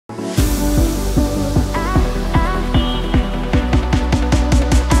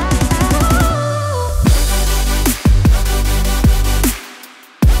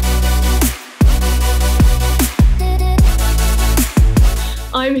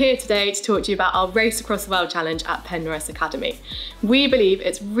here today to talk to you about our Race Across the World Challenge at Penrice Academy. We believe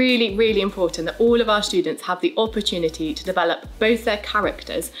it's really important that all of our students have the opportunity to develop both their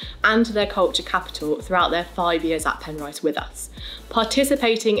characters and their culture capital throughout their 5 years at Penrice with us.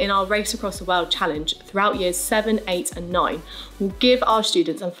 Participating in our Race Across the World Challenge throughout years 7, 8 and 9 will give our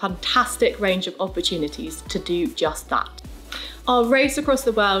students a fantastic range of opportunities to do just that. Our Race Across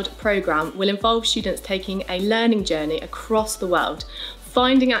the World programme will involve students taking a learning journey across the world,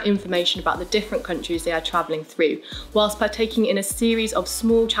 finding out information about the different countries they are travelling through, whilst partaking in a series of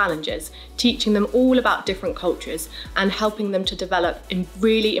small challenges, teaching them all about different cultures and helping them to develop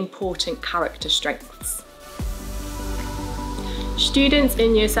really important character strengths. Students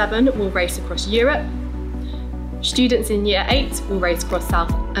in Year 7 will race across Europe, students in Year 8 will race across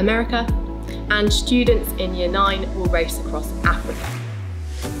South America, and students in Year 9 will race across Africa.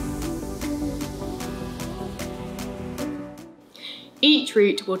 Each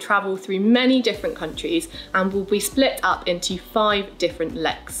route will travel through many different countries and will be split up into 5 different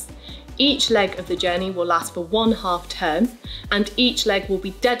legs. Each leg of the journey will last for 1.5 term, and each leg will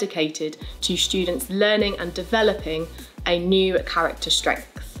be dedicated to students learning and developing a new character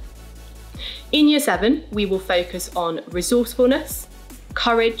strength. In Year 7, we will focus on resourcefulness,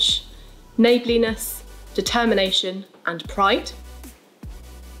 courage, neighbourliness, determination and pride.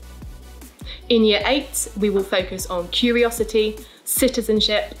 In Year 8, we will focus on curiosity,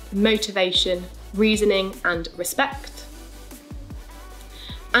 citizenship, motivation, reasoning and respect.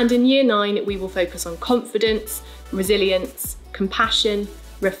 And in Year 9, we will focus on confidence, resilience, compassion,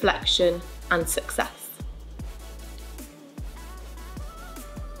 reflection and success.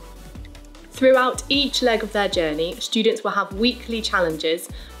 Throughout each leg of their journey, students will have weekly challenges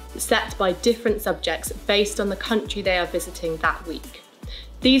set by different subjects based on the country they are visiting that week.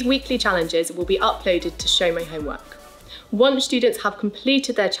 These weekly challenges will be uploaded to Show My Homework. Once students have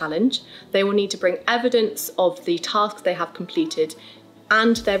completed their challenge, they will need to bring evidence of the tasks they have completed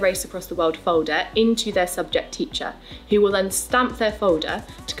and their Race Across the World folder into their subject teacher, who will then stamp their folder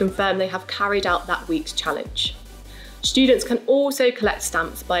to confirm they have carried out that week's challenge. Students can also collect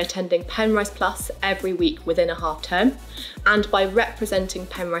stamps by attending Penrice Plus every week within a half term and by representing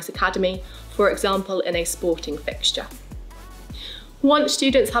Penrice Academy, for example in a sporting fixture. Once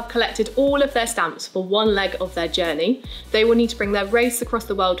students have collected all of their stamps for one leg of their journey, they will need to bring their Race Across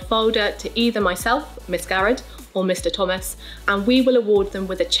the World folder to either myself, Miss Garrod, or Mr. Thomas, and we will award them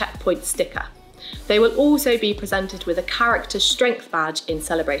with a checkpoint sticker. They will also be presented with a character strength badge in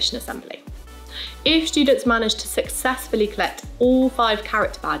Celebration Assembly. If students manage to successfully collect all 5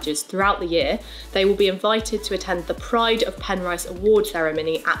 character badges throughout the year, they will be invited to attend the Pride of Penrice award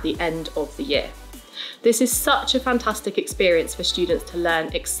ceremony at the end of the year. This is such a fantastic experience for students to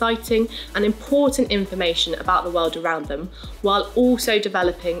learn exciting and important information about the world around them, while also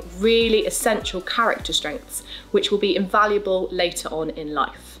developing really essential character strengths, which will be invaluable later on in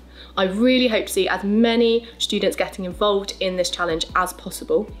life. I really hope to see as many students getting involved in this challenge as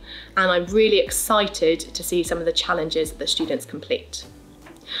possible, and I'm really excited to see some of the challenges that students complete.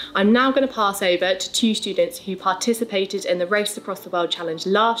 I'm now going to pass over to 2 students who participated in the Race Across the World Challenge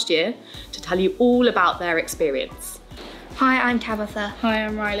last year to tell you all about their experience. Hi, I'm Tabitha. Hi,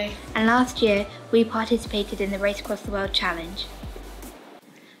 I'm Riley. And last year we participated in the Race Across the World Challenge.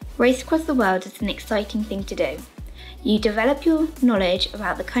 Race Across the World is an exciting thing to do. You develop your knowledge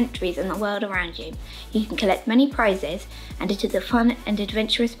about the countries and the world around you. You can collect many prizes, and it is a fun and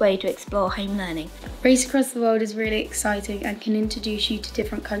adventurous way to explore home learning. Race Across the World is really exciting and can introduce you to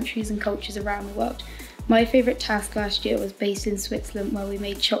different countries and cultures around the world. My favourite task last year was based in Switzerland, where we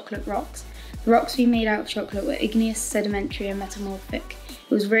made chocolate rocks. The rocks we made out of chocolate were igneous, sedimentary and metamorphic. It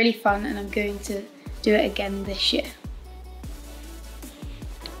was really fun and I'm going to do it again this year.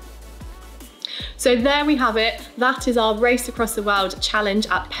 So there we have it, that is our Race Across the World Challenge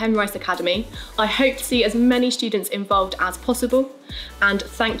at Penrice Academy. I hope to see as many students involved as possible, and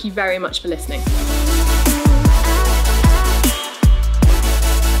thank you very much for listening.